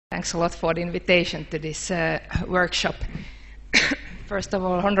thanks a lot for the invitation to this workshop. First of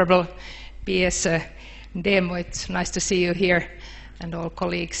all, Honorable PS Demo, it's nice to see you here, and all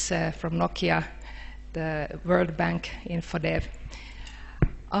colleagues from Nokia, the World Bank, InfoDev.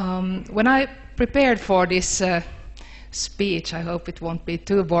 When I prepared for this speech, I hope it won't be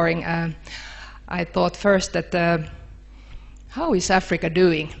too boring, I thought first that how is Africa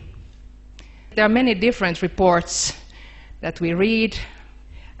doing? There are many different reports that we read,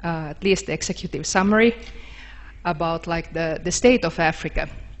 at least the executive summary, about like the state of Africa.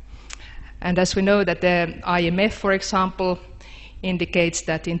 And as we know that the IMF, for example, indicates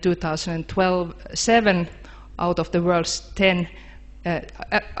that in 2012, 7 out of the world's 10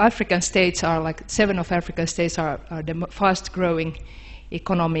 African states are like 7 of African states are the fast growing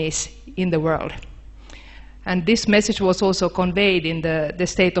economies in the world. And this message was also conveyed in the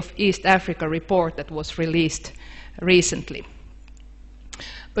State of East Africa report that was released recently.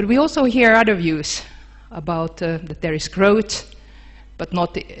 But we also hear other views about that there is growth, but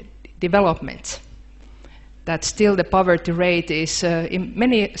not development. That still the poverty rate is, in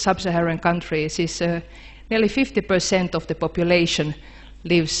many sub-Saharan countries, is nearly 50% of the population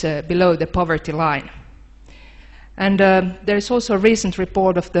lives below the poverty line. And there is also a recent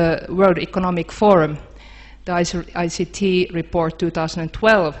report of the World Economic Forum, the ICT report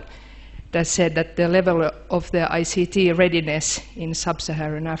 2012, that said that the level of the ICT readiness in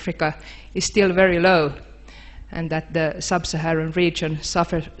sub-Saharan Africa is still very low, and that the sub-Saharan region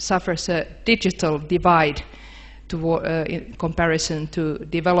suffers a digital divide in comparison to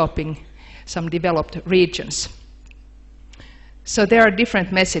some developed regions. So there are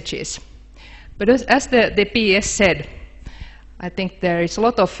different messages. But as the PS said, I think there is a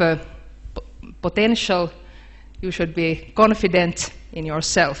lot of potential. You should be confident in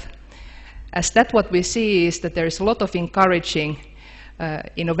yourself. As that what we see is that there is a lot of encouraging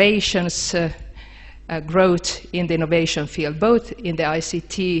innovations, growth in the innovation field, both in the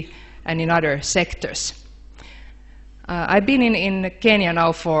ICT and in other sectors. I've been in Kenya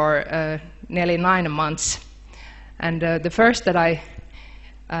now for nearly 9 months, and the first that I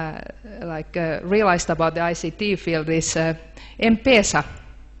realized about the ICT field is M-Pesa.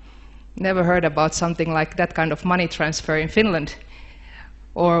 Never heard about something like that kind of money transfer in Finland.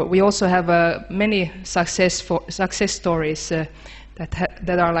 Or we also have many success stories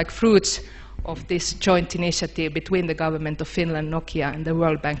that are like fruits of this joint initiative between the government of Finland, Nokia, and the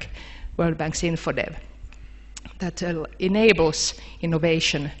World Bank's InfoDev that enables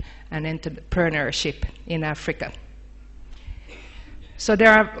innovation and entrepreneurship in Africa. So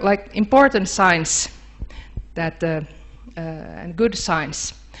there are like important signs that and good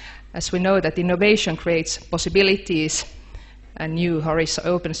signs, as we know that innovation creates possibilities and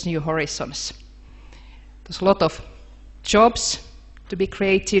opens new horizons. There's a lot of jobs to be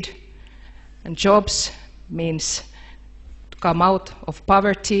created, and jobs means to come out of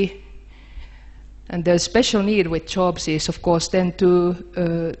poverty. And the special need with jobs is, of course, then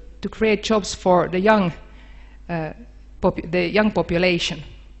to create jobs for the young population.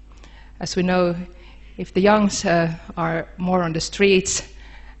 As we know, if the youngs are more on the streets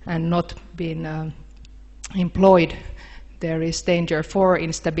and not being employed, there is danger for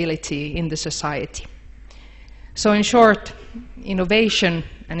instability in the society. So in short, innovation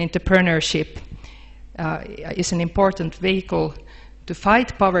and entrepreneurship is an important vehicle to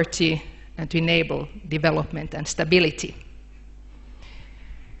fight poverty and to enable development and stability.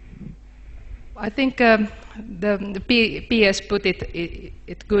 I think the PS put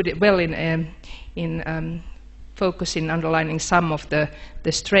it well in focusing, underlining some of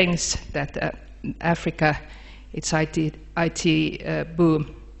the strengths that Africa, its IT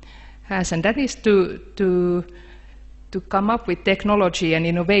boom has, and that is to come up with technology and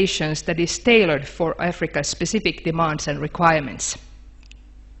innovations that is tailored for Africa's specific demands and requirements.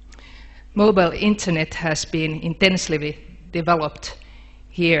 Mobile internet has been intensively developed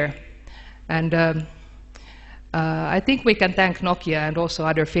here, and I think we can thank Nokia and also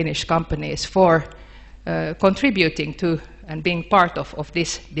other Finnish companies for contributing to and being part of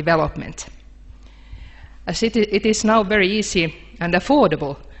this development. As it is now very easy and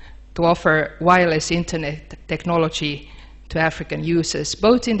affordable to offer wireless internet technology to African users,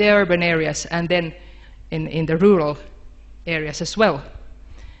 both in the urban areas and then in the rural areas as well.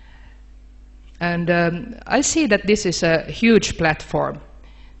 And I see that this is a huge platform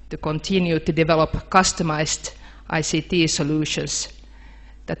to continue to develop customized ICT solutions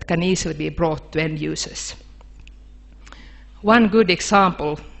that can easily be brought to end users. One good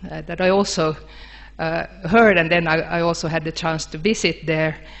example that I also heard, and then I also had the chance to visit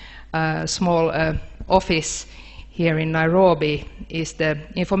their small office here in Nairobi is the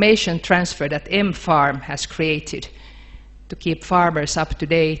information transfer that M-Farm has created to keep farmers up to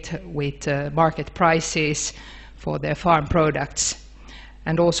date with market prices for their farm products,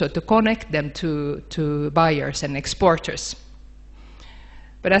 and also to connect them to buyers and exporters.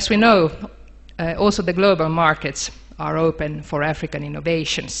 But as we know, also the global markets are open for African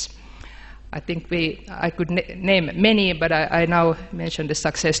innovations. I think I could name many, but I now mention the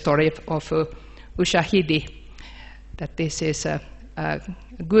success story of Ushahidi, that this is a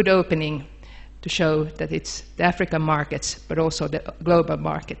good opening to show that it's the African markets, but also the global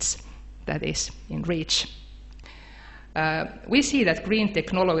markets that is in reach. We see that green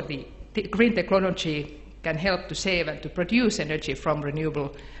technology can help to save and to produce energy from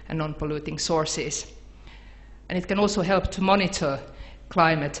renewable and non-polluting sources. And it can also help to monitor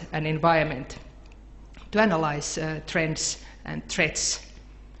climate and environment, to analyze trends and threats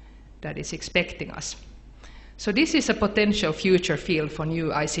that is expecting us. So this is a potential future field for new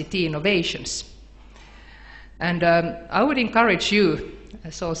ICT innovations. And I would encourage you,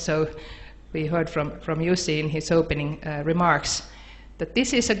 as also we heard from Jussi in his opening remarks, that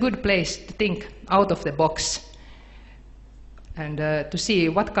this is a good place to think out of the box and to see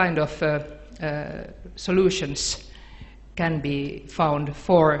what kind of solutions can be found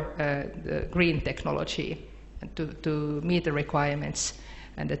for the green technology and to meet the requirements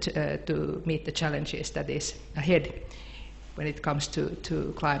and to meet the challenges that is ahead when it comes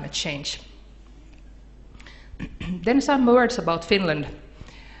to climate change. Then some words about Finland.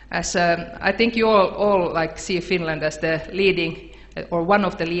 As I think you all like see Finland as the leading or one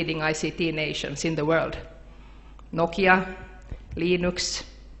of the leading ICT nations in the world. Nokia, Linux,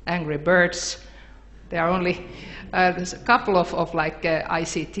 Angry Birds. There are only there's a couple of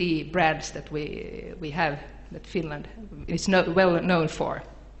ICT brands that we have that Finland is well known for.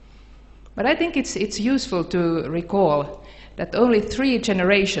 But I think it's useful to recall that only 3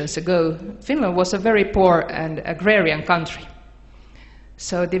 generations ago, Finland was a very poor and agrarian country.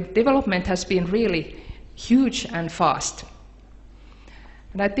 So the development has been really huge and fast.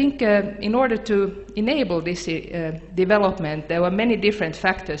 And I think in order to enable this development, there were many different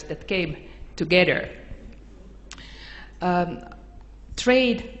factors that came together.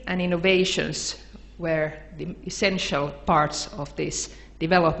 Trade and innovations were the essential parts of this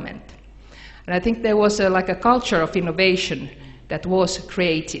development. And I think there was like a culture of innovation that was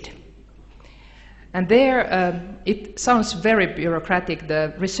created. And there, it sounds very bureaucratic,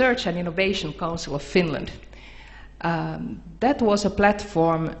 the Research and Innovation Council of Finland. That was a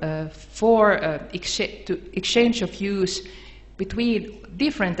platform for exchange of views between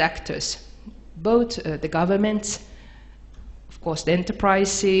different actors, both the governments, of course the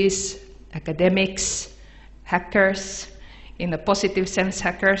enterprises, academics, hackers, in a positive sense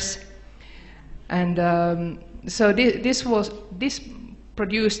hackers. And so this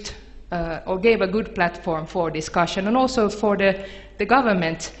produced or gave a good platform for discussion, and also for the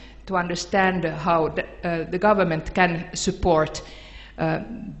government to understand how the government can support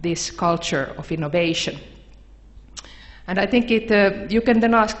this culture of innovation. And I think you can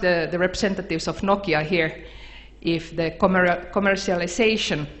then ask the representatives of Nokia here if the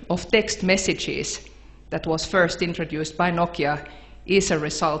commercialization of text messages that was first introduced by Nokia is a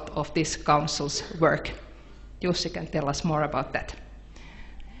result of this council's work. Jussi can tell us more about that.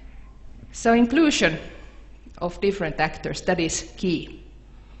 So inclusion of different actors, that is key.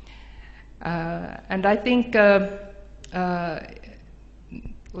 And I think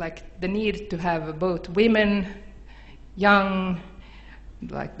like the need to have both women, young,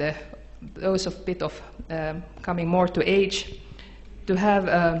 like those of bit of coming more to age, to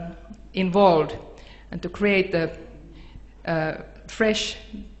have involved and to create the fresh,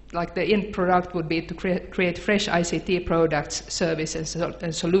 like the end product would be to create fresh ICT products, services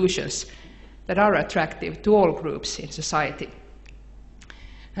and solutions that are attractive to all groups in society.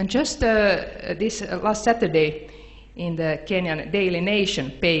 And just this last Saturday in the Kenyan Daily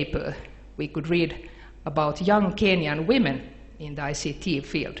Nation paper, we could read about young Kenyan women in the ICT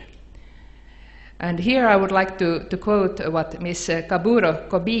field. And here I would like to quote what Ms. Kaburo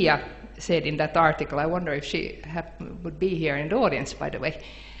Kobia said in that article. I wonder if she would be here in the audience, by the way.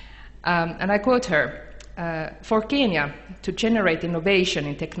 And I quote her, "For Kenya to generate innovation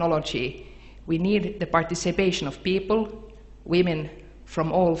in technology, we need the participation of people, women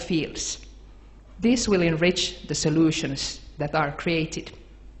from all fields. This will enrich the solutions that are created."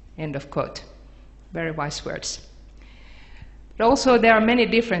 End of quote. Very wise words. But also there are many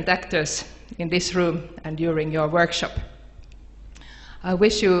different actors in this room and during your workshop. I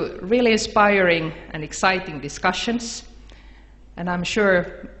wish you really inspiring and exciting discussions, and I'm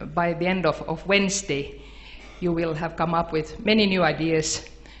sure by the end of Wednesday you will have come up with many new ideas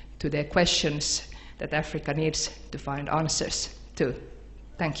to the questions that Africa needs to find answers to.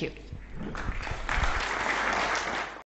 Thank you.